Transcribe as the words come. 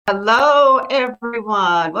Hello,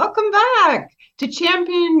 everyone. Welcome back to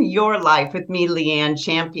Champion Your Life with me, Leanne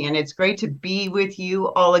Champion. It's great to be with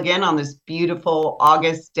you all again on this beautiful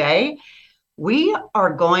August day. We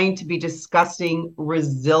are going to be discussing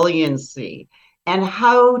resiliency and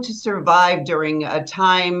how to survive during a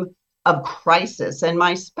time of crisis. And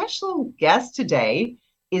my special guest today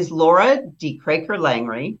is Laura D.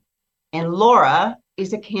 Lang-Ree. And Laura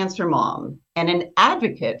is a cancer mom and an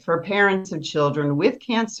advocate for parents of children with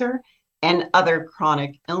cancer and other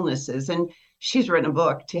chronic illnesses. And she's written a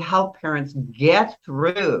book to help parents get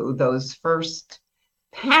through those first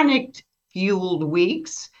panicked fueled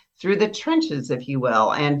weeks, through the trenches, if you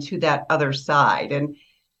will, and to that other side. And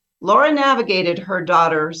Laura navigated her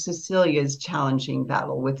daughter Cecilia's challenging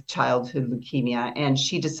battle with childhood leukemia, and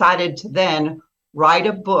she decided to then write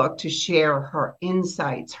a book to share her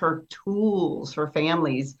insights, her tools for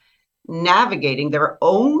families navigating their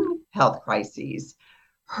own health crises.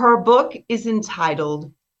 Her book is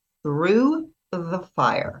entitled Through the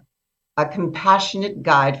Fire, a compassionate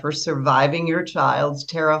guide for surviving your child's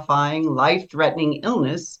terrifying, life-threatening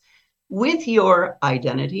illness with your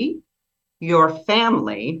identity, your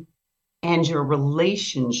family, and your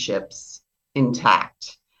relationships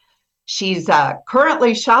intact. She's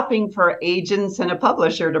currently shopping for agents and a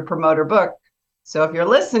publisher to promote her book. So if you're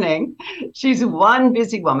listening, she's one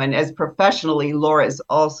busy woman. As professionally, Laura is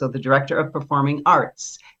also the director of performing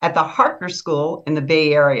arts at the Harker School in the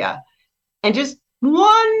Bay Area. And just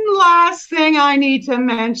one last thing I need to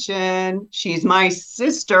mention, she's my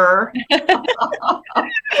sister.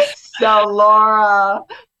 So Laura,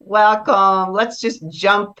 welcome. Let's just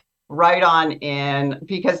jump right on in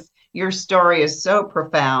because your story is so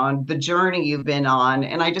profound, the journey you've been on.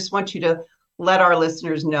 And I just want you to let our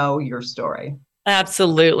listeners know your story.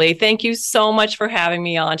 Absolutely. Thank you so much for having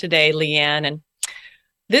me on today, Leanne. And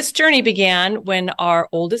this journey began when our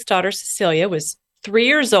oldest daughter, Cecilia, was 3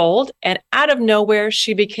 years old. And out of nowhere,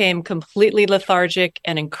 she became completely lethargic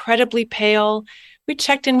and incredibly pale. We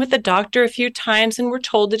checked in with the doctor a few times and were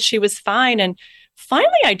told that she was fine. And finally,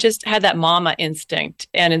 I just had that mama instinct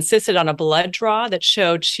and insisted on a blood draw that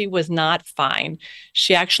showed she was not fine.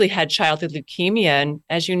 She actually had childhood leukemia. And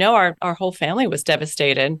as you know, our whole family was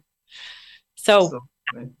devastated. So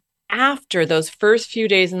after those first few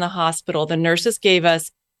days in the hospital, the nurses gave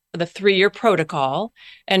us the 3-year protocol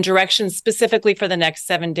and directions specifically for the next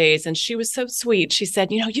 7 days. And she was so sweet. She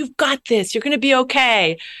said, you've got this. You're going to be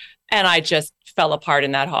okay. And I just fell apart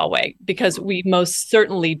in that hallway because we most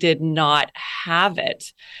certainly did not have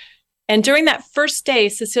it. And during that first day,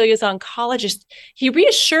 Cecilia's oncologist, he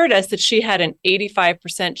reassured us that she had an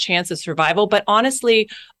 85% chance of survival. But honestly,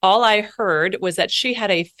 all I heard was that she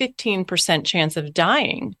had a 15% chance of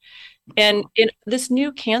dying. And in this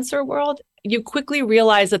new cancer world, you quickly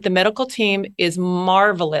realize that the medical team is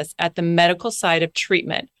marvelous at the medical side of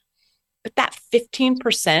treatment. But that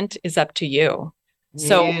 15% is up to you.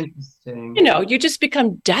 So, you just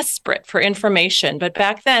become desperate for information. But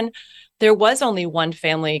back then, there was only one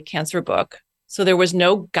family cancer book. So there was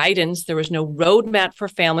no guidance. There was no roadmap for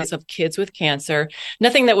families of kids with cancer.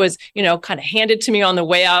 Nothing that was, kind of handed to me on the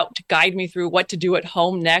way out to guide me through what to do at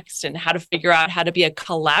home next and how to figure out how to be a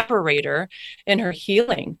collaborator in her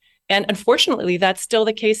healing. And unfortunately, that's still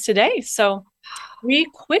the case today. So we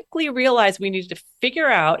quickly realized we needed to figure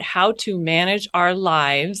out how to manage our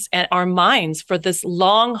lives and our minds for this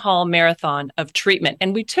long haul marathon of treatment.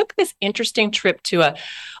 And we took this interesting trip to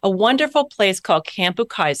a wonderful place called Camp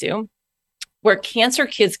Ukaizu, where cancer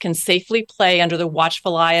kids can safely play under the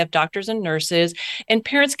watchful eye of doctors and nurses. And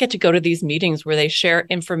parents get to go to these meetings where they share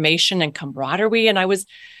information and camaraderie. And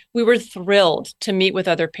we were thrilled to meet with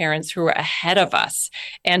other parents who were ahead of us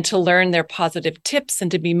and to learn their positive tips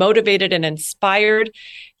and to be motivated and inspired.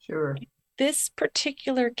 Sure. This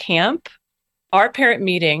particular camp, our parent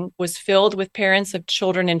meeting was filled with parents of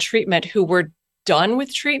children in treatment who were done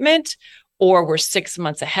with treatment or were 6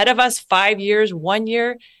 months ahead of us, 5 years, 1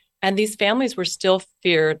 year. And these families were still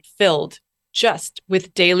filled just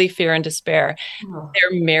with daily fear and despair. Oh.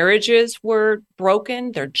 Their marriages were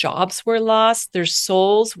broken. Their jobs were lost. Their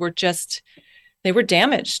souls were they were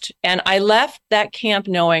damaged. And I left that camp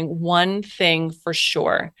knowing one thing for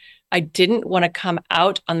sure. I didn't want to come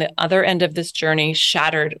out on the other end of this journey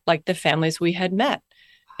shattered like the families we had met.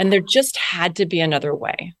 And there just had to be another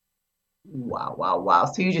way. Wow, wow, wow.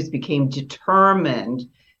 So you just became determined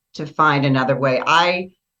to find another way.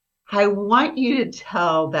 I want you to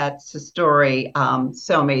tell that story,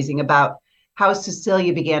 so amazing, about how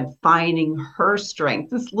Cecilia began finding her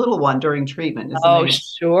strength, this little one during treatment. It's Oh, amazing.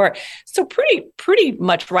 sure. So pretty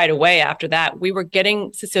much right away after that, we were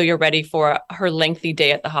getting Cecilia ready for her lengthy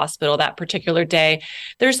day at the hospital that particular day.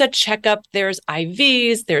 There's a checkup, there's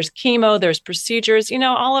IVs, there's chemo, there's procedures,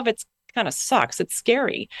 all of it's kind of sucks. It's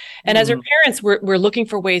scary. And as her parents, we're looking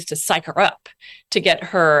for ways to psych her up, to get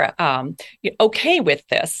her okay with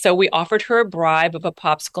this. So we offered her a bribe of a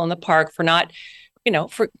popsicle in the park for not,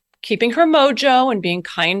 for keeping her mojo and being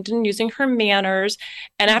kind and using her manners.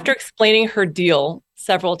 And after explaining her deal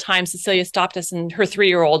several times, Cecilia stopped us in her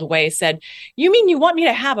 3-year-old way, said, "You mean you want me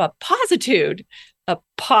to have a positive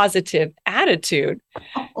attitude?"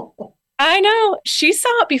 I know. She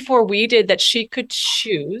saw it before we did, that she could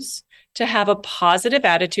choose to have a positive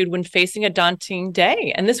attitude when facing a daunting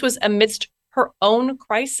day. And this was amidst her own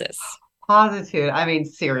crisis. Positive. I mean,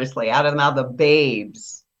 seriously, out of the mouth of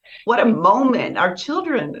babes. What a moment. Our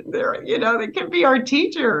children, they can be our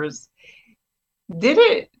teachers. Did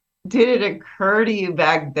it occur to you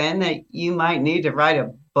back then that you might need to write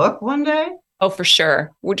a book one day? Oh, for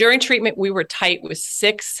sure. During treatment, we were tight with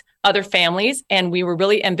 6 other families, and we were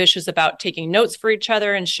really ambitious about taking notes for each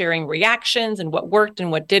other and sharing reactions and what worked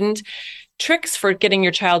and what didn't, tricks for getting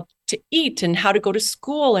your child to eat and how to go to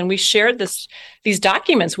school. And we shared these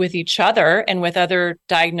documents with each other and with other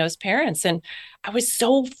diagnosed parents. And I was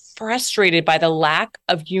so frustrated by the lack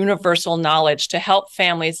of universal knowledge to help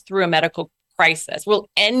families through a medical crisis. Well,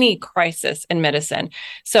 any crisis in medicine.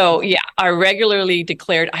 So yeah, I regularly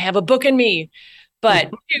declared, I have a book in me.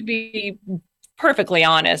 But to be perfectly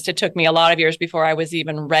honest, it took me a lot of years before I was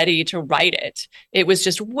even ready to write it. It was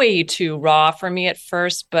just way too raw for me at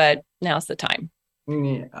first, but now's the time.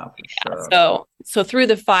 Yeah, for sure. So Through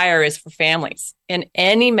the Fire is for families in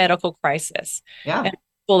any medical crisis. Yeah. And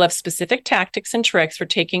full of specific tactics and tricks for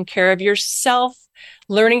taking care of yourself,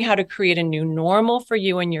 learning how to create a new normal for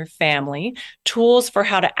you and your family, tools for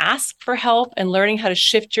how to ask for help, and learning how to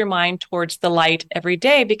shift your mind towards the light every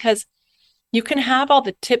day. Because you can have all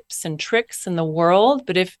the tips and tricks in the world,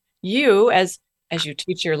 but if you, as you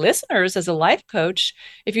teach your listeners as a life coach,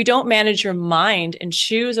 if you don't manage your mind and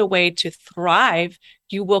choose a way to thrive,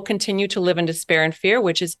 you will continue to live in despair and fear,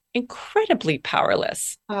 which is incredibly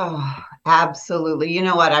powerless. Oh, absolutely. You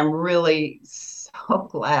know what? I'm really so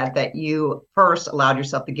glad that you first allowed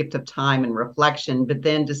yourself the gift of time and reflection, but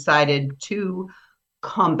then decided to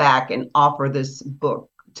come back and offer this book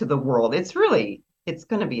to the world. It's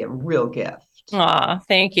going to be a real gift.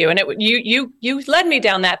 Thank you. And you led me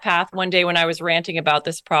down that path one day when I was ranting about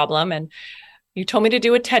this problem, and you told me to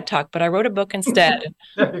do a TED Talk, but I wrote a book instead.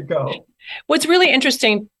 There you go. What's really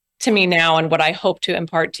interesting to me now, and what I hope to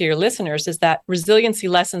impart to your listeners, is that resiliency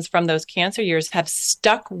lessons from those cancer years have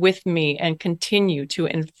stuck with me and continue to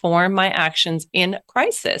inform my actions in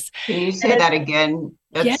crisis. Can you say that again?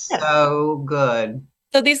 That's so good.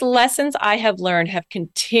 So these lessons I have learned have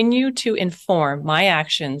continued to inform my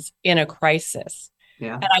actions in a crisis.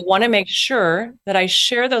 Yeah. And I want to make sure that I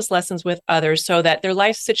share those lessons with others so that their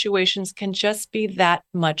life situations can just be that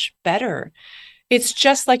much better. It's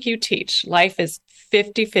just like you teach. Life is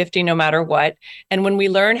 50-50 no matter what. And when we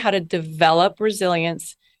learn how to develop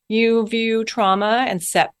resilience, you view trauma and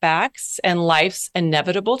setbacks and life's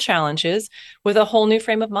inevitable challenges with a whole new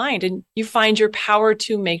frame of mind, and you find your power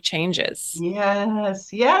to make changes.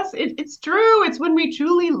 Yes, it's true. It's when we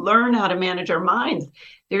truly learn how to manage our minds.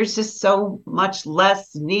 There's just so much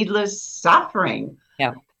less needless suffering.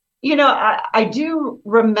 Yeah. I do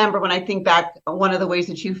remember, when I think back, one of the ways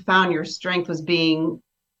that you found your strength was being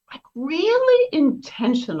like really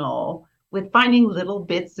intentional with finding little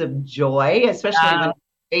bits of joy, especially when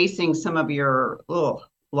facing some of your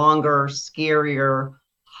longer, scarier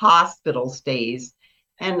hospital stays.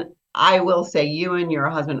 And I will say, you and your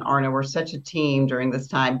husband, Arna, were such a team during this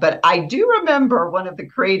time. But I do remember one of the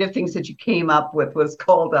creative things that you came up with was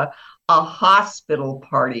called a hospital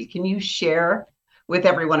party. Can you share with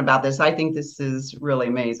everyone about this? I think this is really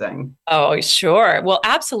amazing. Oh, sure. Well,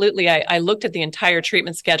 absolutely. I looked at the entire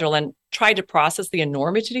treatment schedule and tried to process the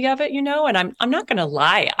enormity of it, and I'm not going to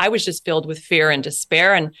lie. I was just filled with fear and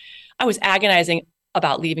despair, and I was agonizing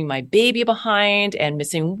about leaving my baby behind and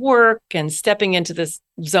missing work and stepping into this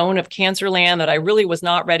zone of cancer land that I really was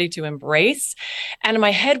not ready to embrace. And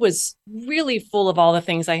my head was really full of all the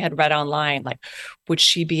things I had read online. Like, would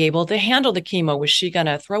she be able to handle the chemo? Was she going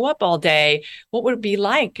to throw up all day? What would it be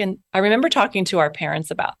like? And I remember talking to our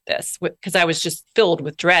parents about this because I was just filled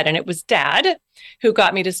with dread. And it was Dad who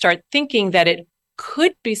got me to start thinking that it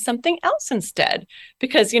could be something else instead,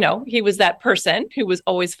 because, he was that person who was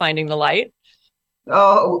always finding the light.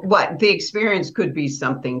 Oh, what? The experience could be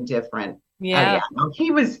something different. Yeah. No,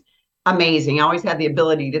 he was amazing. I always had the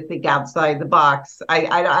ability to think outside the box. I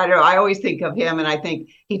don't know. I always think of him, and I think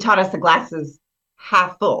he taught us the glass is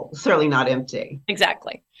half full, certainly not empty.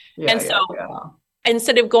 Exactly. Yeah, And so yeah, yeah.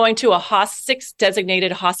 instead of going to six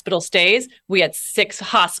designated hospital stays, we had six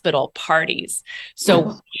hospital parties.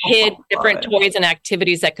 So we hid different toys and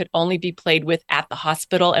activities that could only be played with at the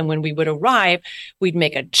hospital. And when we would arrive, we'd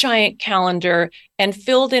make a giant calendar and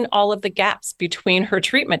filled in all of the gaps between her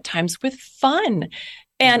treatment times with fun.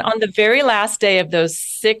 And on the very last day of those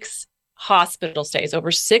six hospital stays,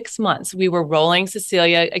 over 6 months, we were rolling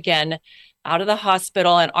Cecilia again out of the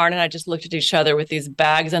hospital. And Arn and I just looked at each other with these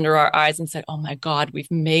bags under our eyes and said, oh my God, we've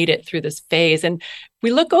made it through this phase. And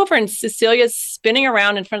we look over and Cecilia's spinning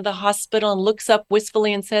around in front of the hospital and looks up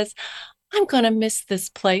wistfully and says, I'm going to miss this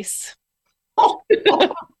place.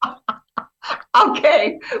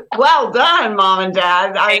 Okay. Well done, Mom and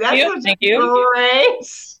Dad. That's such a great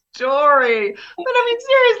story. But I mean,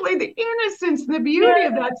 seriously, the innocence, the beauty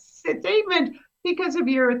of that statement, because of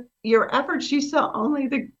your efforts, she saw only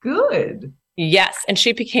the good. Yes. And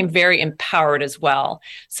she became very empowered as well.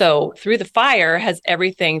 So Through the Fire has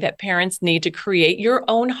everything that parents need to create your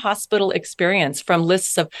own hospital experience, from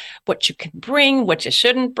lists of what you can bring, what you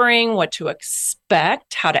shouldn't bring, what to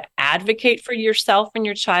expect, how to advocate for yourself and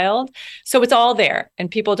your child. So it's all there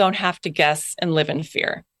and people don't have to guess and live in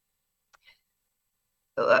fear.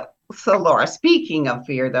 So Laura, speaking of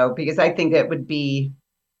fear though, because I think that would be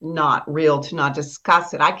not real to not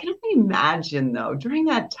discuss it. I can only imagine though, during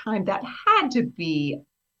that time, you had to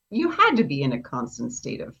be in a constant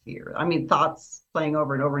state of fear. I mean, thoughts playing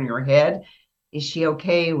over and over in your head. Is she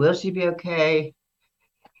okay? Will she be okay?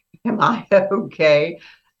 Am I okay?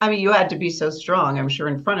 I mean, you had to be so strong, I'm sure,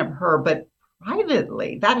 in front of her, but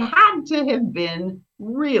privately, that had to have been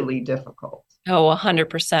really difficult. Oh,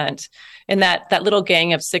 100%. And that little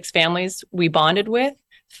gang of 6 families we bonded with,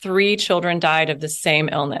 3 children died of the same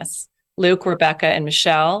illness, Luke, Rebecca, and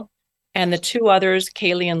Michelle. And the 2 others,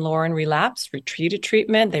 Kaylee and Lauren, relapsed, retreated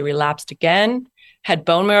treatment. They relapsed again, had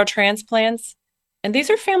bone marrow transplants. And these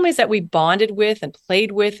are families that we bonded with and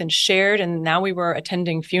played with and shared. And now we were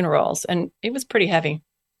attending funerals. And it was pretty heavy.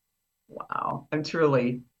 Wow.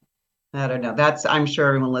 I don't know. I'm sure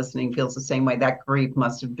everyone listening feels the same way. That grief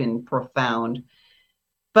must have been profound.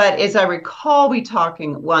 But as I recall, we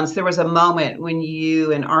talking once, there was a moment when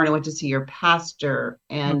you and Arna went to see your pastor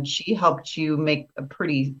and she helped you make a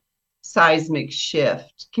pretty seismic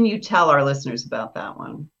shift. Can you tell our listeners about that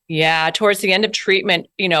one? Yeah, towards the end of treatment,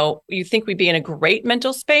 you think we'd be in a great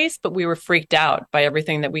mental space, but we were freaked out by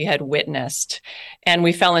everything that we had witnessed. And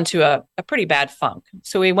we fell into a pretty bad funk.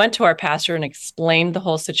 So we went to our pastor and explained the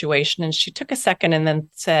whole situation. And she took a second and then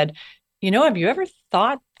said, have you ever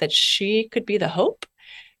thought that she could be the hope?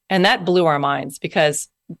 And that blew our minds, because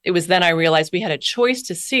it was then I realized we had a choice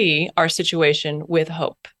to see our situation with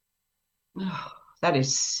hope. Oh, that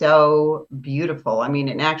is so beautiful. I mean,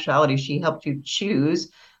 in actuality, she helped you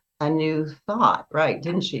choose a new thought, right?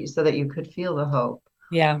 Didn't she? So that you could feel the hope.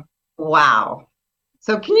 Yeah. Wow.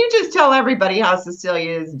 So can you just tell everybody how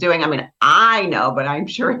Cecilia is doing? I mean, I know, but I'm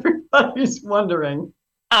sure everybody's wondering.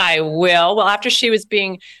 I will. Well, after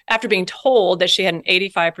being told that she had an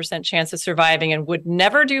 85% chance of surviving and would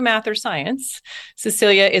never do math or science,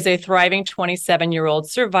 Cecilia is a thriving 27-year-old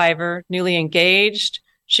survivor, newly engaged.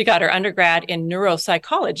 She got her undergrad in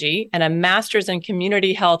neuropsychology and a master's in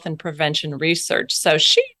community health and prevention research. So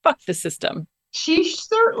she bucked the system. She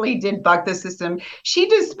certainly did buck the system. She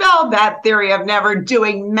dispelled that theory of never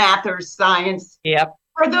doing math or science. Yep.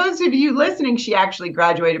 For those of you listening, she actually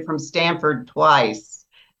graduated from Stanford twice.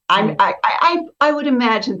 I would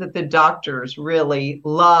imagine that the doctors really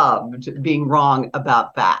loved being wrong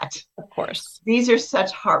about that. Of course. These are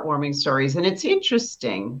such heartwarming stories. And it's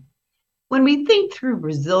interesting. When we think through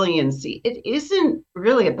resiliency, it isn't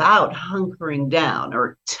really about hunkering down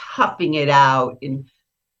or toughing it out in,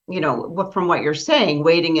 from what you're saying,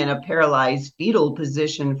 waiting in a paralyzed fetal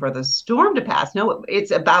position for the storm to pass. No,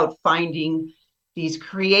 it's about finding these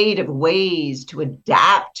creative ways to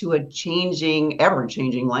adapt to a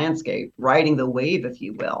ever-changing landscape, riding the wave, if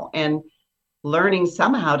you will, and learning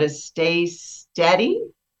somehow to stay steady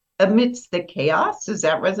amidst the chaos. Does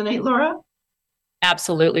that resonate, Laura?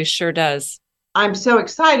 Absolutely, sure does. I'm so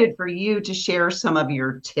excited for you to share some of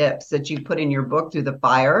your tips that you put in your book, Through the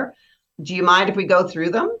Fire. Do you mind if we go through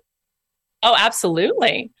them? Oh,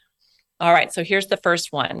 absolutely. All right, so here's the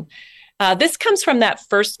first one. This comes from that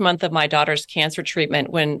first month of my daughter's cancer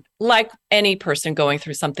treatment when, like any person going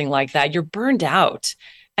through something like that, you're burned out.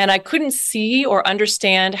 And I couldn't see or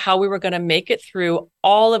understand how we were going to make it through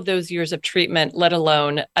all of those years of treatment, let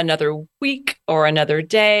alone another week or another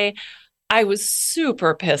day. I was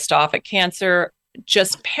super pissed off at cancer,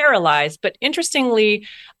 just paralyzed. But interestingly,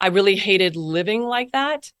 I really hated living like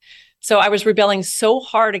that. So I was rebelling so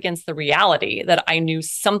hard against the reality that I knew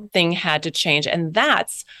something had to change. And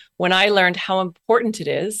that's when I learned how important it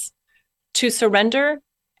is to surrender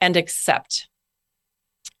and accept.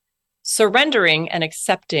 Surrendering and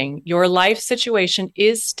accepting your life situation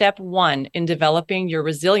is step one in developing your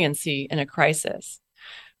resiliency in a crisis.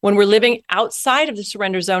 When we're living outside of the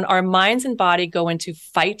surrender zone, our minds and body go into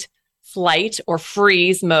fight, flight, or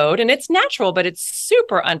freeze mode. And it's natural, but it's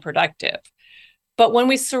super unproductive. But when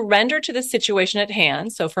we surrender to the situation at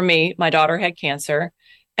hand, so for me, my daughter had cancer,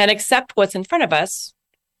 and accept what's in front of us,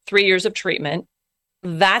 3 years of treatment,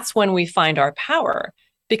 that's when we find our power,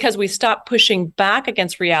 because we stop pushing back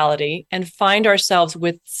against reality and find ourselves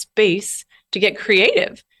with space to get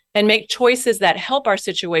creative and make choices that help our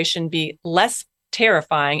situation be less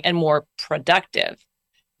terrifying and more productive.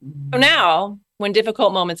 So now, when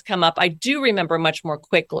difficult moments come up, I do remember much more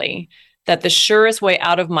quickly that the surest way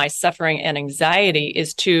out of my suffering and anxiety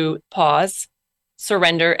is to pause,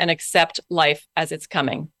 surrender, and accept life as it's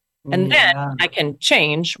coming. And then I can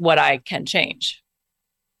change what I can change.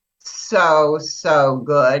 So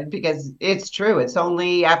good, because it's true. It's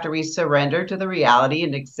only after we surrender to the reality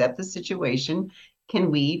and accept the situation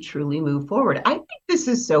can we truly move forward. I think this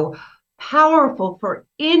is so powerful for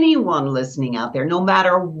anyone listening out there, no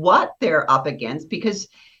matter what they're up against, because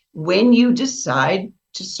when you decide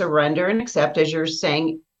to surrender and accept, as you're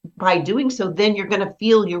saying, by doing so, then you're going to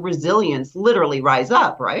feel your resilience literally rise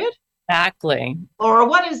up, right? Exactly. Laura,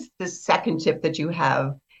 what is the second tip that you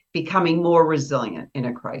have becoming more resilient in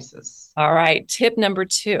a crisis? All right. Tip number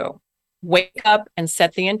 2, wake up and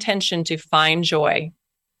set the intention to find joy,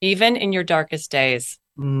 even in your darkest days.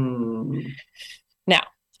 Now,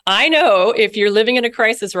 I know if you're living in a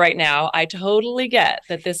crisis right now, I totally get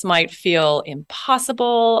that this might feel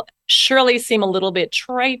impossible, surely seem a little bit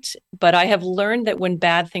trite, but I have learned that when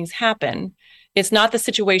bad things happen, it's not the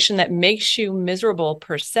situation that makes you miserable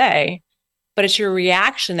per se, but it's your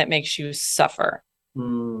reaction that makes you suffer.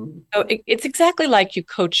 So it's exactly like you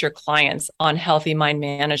coach your clients on healthy mind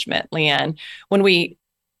management, Leanne. When we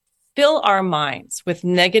fill our minds with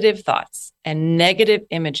negative thoughts and negative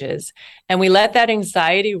images, and we let that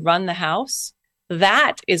anxiety run the house,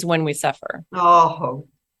 that is when we suffer. Oh,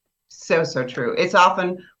 so true. It's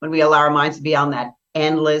often when we allow our minds to be on that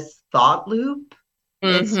endless thought loop.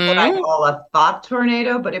 It's what I call a thought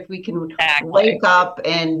tornado. But if we can wake up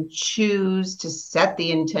and choose to set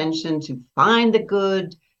the intention to find the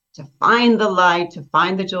good, to find the light, to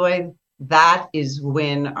find the joy, that is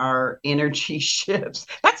when our energy shifts.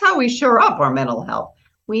 That's how we shore up our mental health.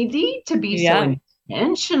 We need to be so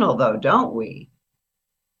intentional, though, don't we?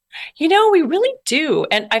 You know, we really do.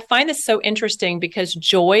 And I find this so interesting because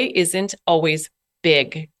joy isn't always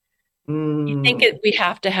big. You think we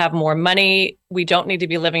have to have more money. We don't need to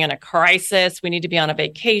be living in a crisis. We need to be on a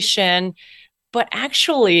vacation. But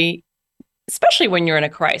actually, especially when you're in a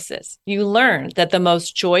crisis, you learn that the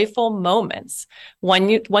most joyful moments,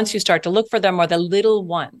 once you start to look for them, are the little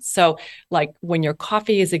ones. So like when your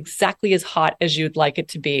coffee is exactly as hot as you'd like it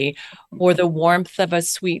to be, or the warmth of a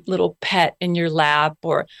sweet little pet in your lap,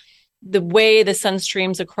 or the way the sun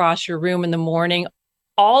streams across your room in the morning.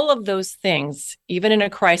 All of those things, even in a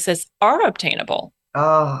crisis, are obtainable.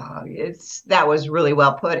 Oh, that was really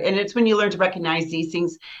well put. And it's when you learn to recognize these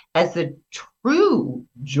things as the true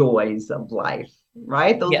joys of life,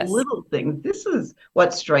 right? Those little things. This is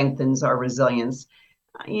what strengthens our resilience.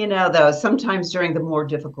 You know, though, sometimes during the more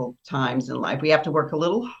difficult times in life, we have to work a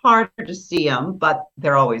little harder to see them, but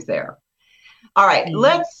they're always there. All right,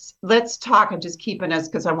 let's talk. I'm just keeping us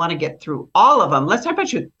because I want to get through all of them. Let's talk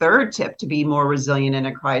about your third tip to be more resilient in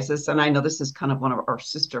a crisis. And I know this is kind of one of our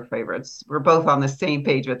sister favorites. We're both on the same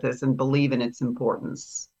page with this and believe in its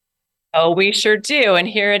importance. Oh, we sure do. And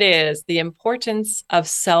here it is, the importance of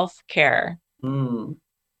self-care. And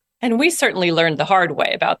we certainly learned the hard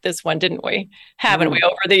way about this one, didn't we? Haven't we,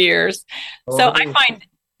 over the years? So I find,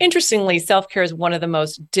 interestingly, self-care is one of the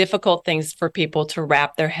most difficult things for people to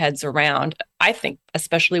wrap their heads around. I think,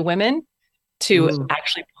 especially women, to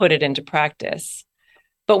actually put it into practice.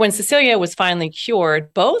 But when Cecilia was finally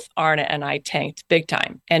cured, both Arna and I tanked big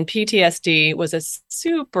time. And PTSD was a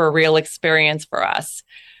super real experience for us.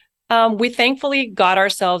 We thankfully got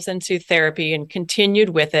ourselves into therapy and continued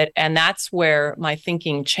with it. And that's where my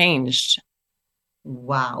thinking changed.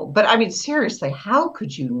 Wow. But I mean, seriously, how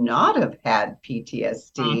could you not have had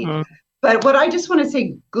PTSD? But what I just want to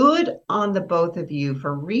say, good on the both of you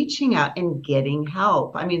for reaching out and getting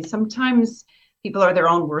help. I mean, sometimes people are their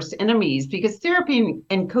own worst enemies because therapy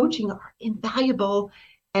and coaching are invaluable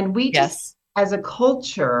And we just, Yes. as a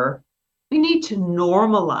culture, we need to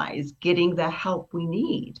normalize getting the help we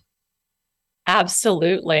need.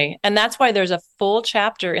 Absolutely. And that's why there's a full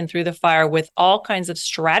chapter in Through the Fire with all kinds of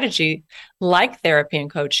strategy like therapy and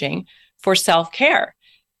coaching for self-care.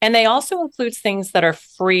 And they also include things that are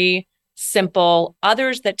free, simple,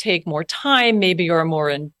 others that take more time, maybe you're more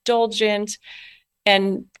indulgent.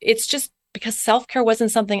 And it's just because self-care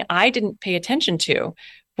wasn't something I didn't pay attention to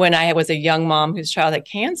when I was a young mom whose child had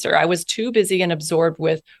cancer. I was too busy and absorbed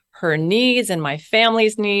with her needs and my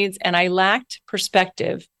family's needs, and I lacked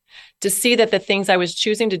perspective to see that the things I was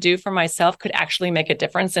choosing to do for myself could actually make a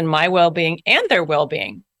difference in my well-being and their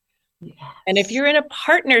well-being. And if Yes. you're in a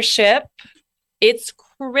partnership, it's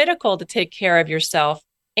critical to take care of yourself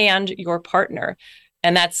and your partner.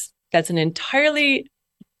 And that's an entirely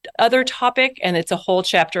other topic, and it's a whole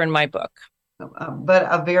chapter in my book. But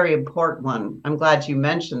a very important one. I'm glad you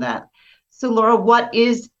mentioned that. So, Laura, what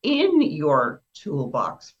is in your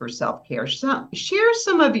toolbox for self-care? Share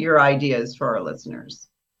some of your ideas for our listeners.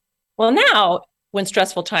 Well, now when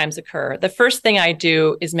stressful times occur, the first thing I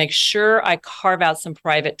do is make sure I carve out some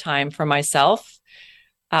private time for myself.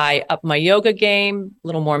 I up my yoga game, a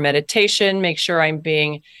little more meditation, make sure I'm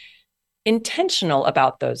being intentional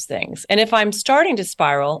about those things. And if I'm starting to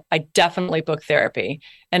spiral, I definitely book therapy.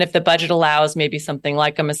 And if the budget allows, maybe something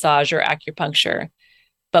like a massage or acupuncture.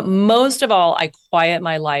 But most of all, I quiet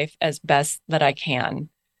my life as best that I can.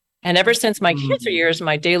 And ever since my cancer Mm. years,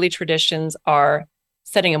 my daily traditions are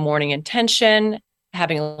setting a morning intention,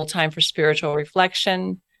 having a little time for spiritual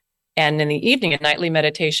reflection, and in the evening, a nightly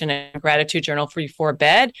meditation and gratitude journal for before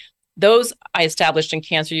bed. Those I established in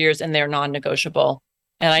cancer years, and they're non-negotiable.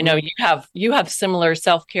 And I know you have similar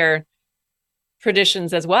self-care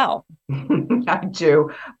traditions as well. I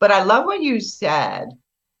do. But I love what you said.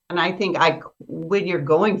 And I think when you're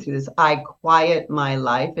going through this, I quiet my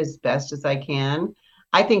life as best as I can.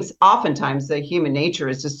 I think oftentimes the human nature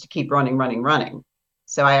is just to keep running, running, running.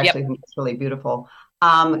 So I Yep. actually think it's really beautiful.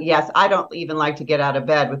 Yes, I don't even like to get out of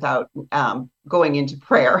bed without going into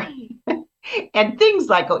prayer. And things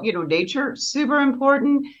like, nature, super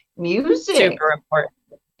important. Music, Super important.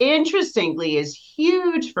 interestingly, is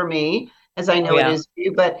huge for me, as I Oh, know it yeah. is for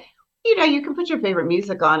you. But you can put your favorite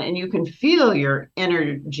music on and you can feel your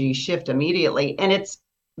energy shift immediately. And it's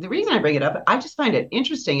the reason I bring it up. I just find it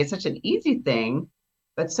interesting. It's such an easy thing,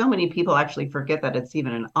 but so many people actually forget that it's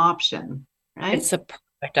even an option, right? It's a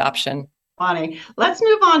perfect option. Funny. Let's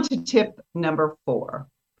move on to tip number 4.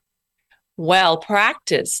 Well,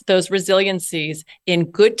 practice those resiliencies in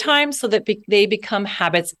good times so that they become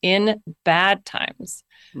habits in bad times.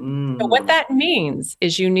 So, what Mm. that means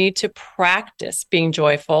is you need to practice being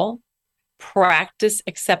joyful, practice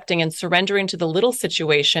accepting and surrendering to the little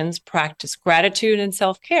situations, practice gratitude and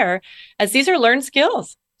self care, as these are learned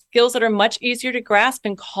skills, skills that are much easier to grasp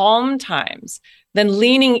in calm times than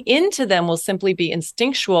leaning into them will simply be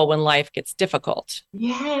instinctual when life gets difficult.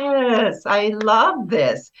 Yes, I love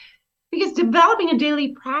this. Because developing a daily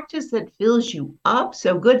practice that fills you up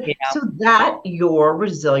so good Yeah. so that your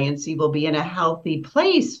resiliency will be in a healthy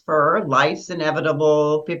place for life's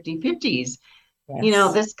inevitable 50/50s.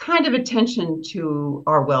 Yes. This kind of attention to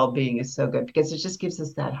our well-being is so good because it just gives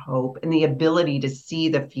us that hope and the ability to see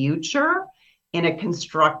the future in a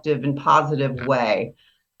constructive and positive way.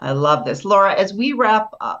 I love this. Laura, as we wrap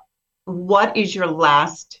up, what is your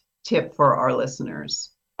last tip for our listeners?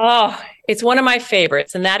 Oh, it's one of my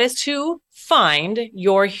favorites, and that is to find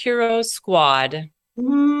your hero squad.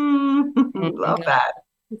 Love that.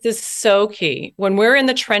 This is so key. When we're in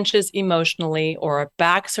the trenches emotionally or our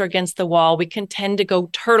backs are against the wall, we can tend to go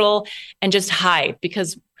turtle and just hide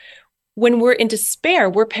because when we're in despair,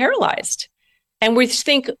 we're paralyzed. And we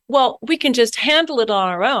think, well, we can just handle it on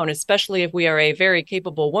our own, especially if we are a very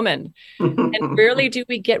capable woman. And rarely do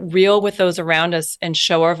we get real with those around us and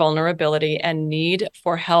show our vulnerability and need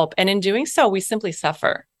for help. And in doing so, we simply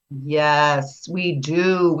suffer. Yes, we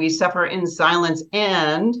do. We suffer in silence.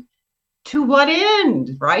 And to what end,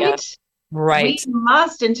 Yeah, right? We right.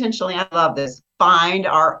 must intentionally, I love this, find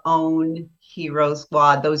our own hero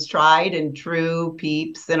squad, those tried and true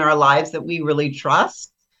peeps in our lives that we really trust.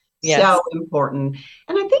 So Yes. important.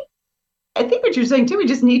 And I think what you're saying too, we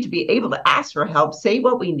just need to be able to ask for help, say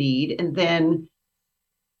what we need, and then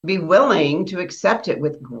be willing to accept it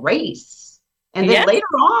with grace. And then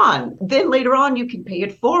later on, you can pay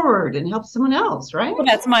it forward and help someone else, right? Well,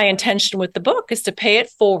 that's my intention with the book, is to pay it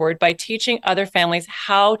forward by teaching other families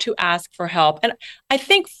how to ask for help. And I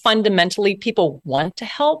think fundamentally people want to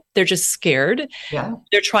help. They're just scared. Yeah.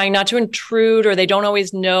 They're trying not to intrude, or they don't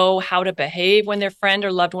always know how to behave when their friend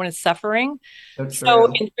or loved one is suffering. So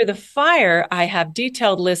in Through the Fire, I have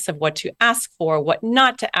detailed lists of what to ask for, what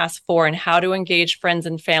not to ask for, and how to engage friends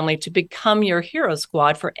and family to become your hero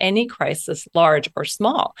squad for any crisis, large or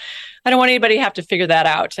small. I don't want anybody to have to figure that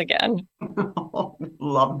out again.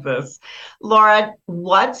 Love this. Laura,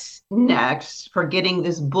 what's next for getting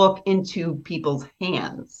this book into people's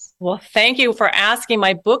hands? Well, thank you for asking.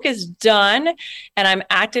 My book is done, and I'm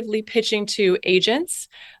actively pitching to agents.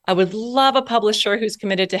 I would love a publisher who's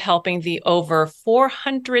committed to helping the over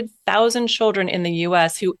 400,000 children in the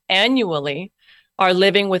U.S. who annually are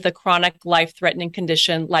living with a chronic life-threatening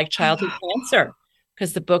condition like childhood cancer,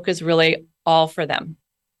 because the book is really all for them.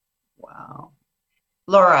 Wow.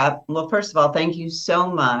 Laura, well, first of all, thank you so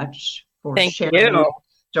much for sharing your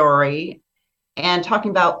story and talking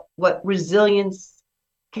about what resilience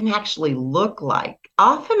can actually look like.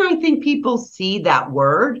 Often I think people see that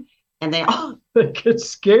word and they get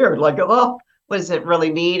scared, like, oh, what does it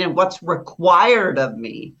really mean? And what's required of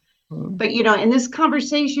me? Mm-hmm. But, in this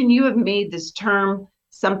conversation, you have made this term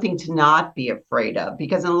something to not be afraid of,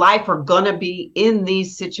 because in life, we're going to be in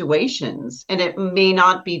these situations, and it may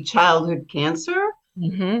not be childhood cancer,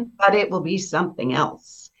 but it will be something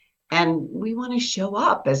else. And we want to show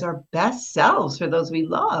up as our best selves for those we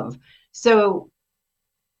love. So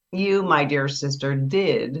you, my dear sister,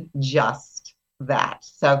 did just that.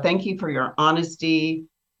 So thank you for your honesty,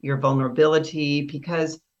 your vulnerability,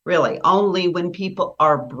 because really only when people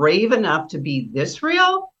are brave enough to be this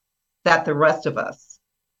real that the rest of us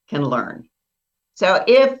can learn. So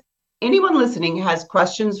if anyone listening has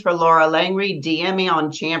questions for Laura Lang-Ree, DM me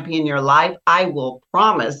on Champion Your Life. I will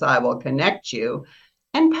promise I will connect you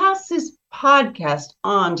and pass this podcast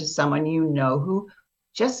on to someone you know who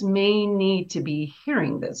just may need to be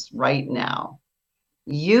hearing this right now.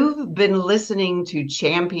 You've been listening to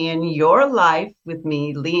Champion Your Life with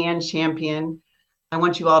me, Leanne Champion. I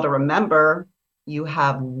want you all to remember you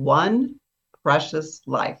have one precious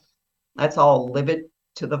life. Let's all live it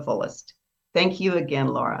to the fullest. Thank you again,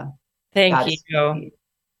 Laura. Thank you.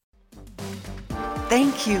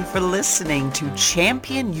 Thank you for listening to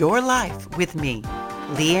Champion Your Life with me,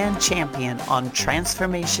 Leanne Champion, on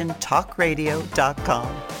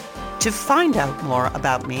transformationtalkradio.com. To find out more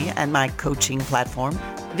about me and my coaching platform,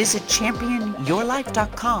 visit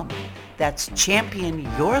championyourlife.com. That's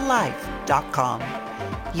championyourlife.com.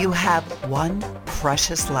 You have one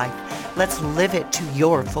precious life. Let's live it to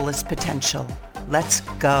your fullest potential. Let's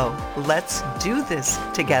go. Let's do this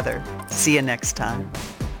together. See you next time.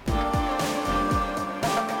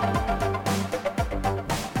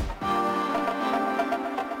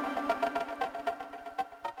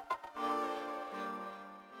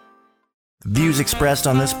 The views expressed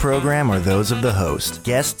on this program are those of the host,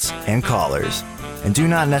 guests, and callers, and do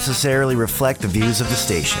not necessarily reflect the views of the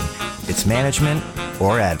station, its management,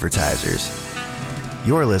 or advertisers.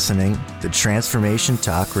 You're listening to Transformation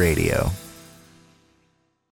Talk Radio.